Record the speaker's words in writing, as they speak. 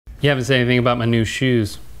You haven't said anything about my new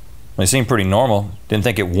shoes. They seem pretty normal. Didn't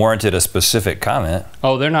think it warranted a specific comment.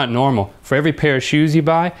 Oh, they're not normal. For every pair of shoes you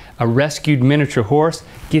buy, a rescued miniature horse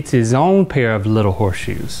gets his own pair of little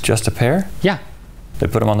horseshoes. Just a pair? Yeah. They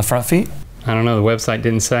put them on the front feet? I don't know, the website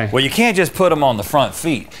didn't say. Well, you can't just put them on the front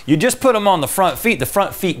feet. You just put them on the front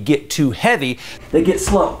feet get too heavy. They get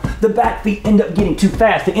slow. The back feet end up getting too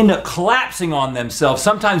fast. They end up collapsing on themselves,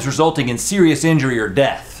 sometimes resulting in serious injury or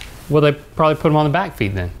death. Well, they probably put them on the back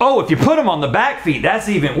feet then. Oh, if you put them on the back feet, that's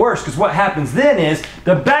even worse, because what happens then is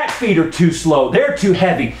the back feet are too slow. They're too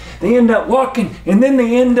heavy. They end up walking, and then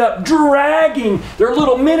they end up dragging their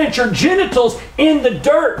little miniature genitals in the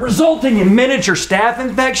dirt, resulting in miniature staph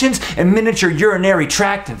infections and miniature urinary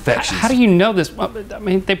tract infections. How do you know this? I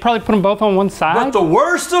mean, they probably put them both on one side. But the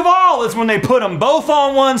worst of all is when they put them both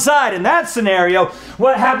on one side. In that scenario,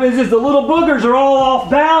 what happens is the little boogers are all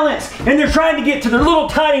off balance, and they're trying to get to their little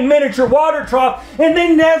tiny miniature water trough, and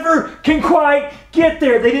they never can quite get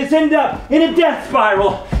there. They just end up in a death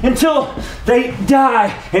spiral until they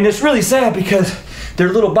die. And it's really sad because their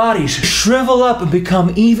little bodies shrivel up and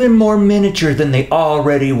become even more miniature than they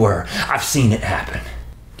already were. I've seen it happen.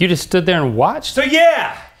 You just stood there and watched? So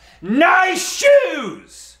yeah, nice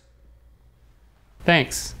shoes!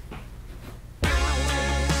 Thanks.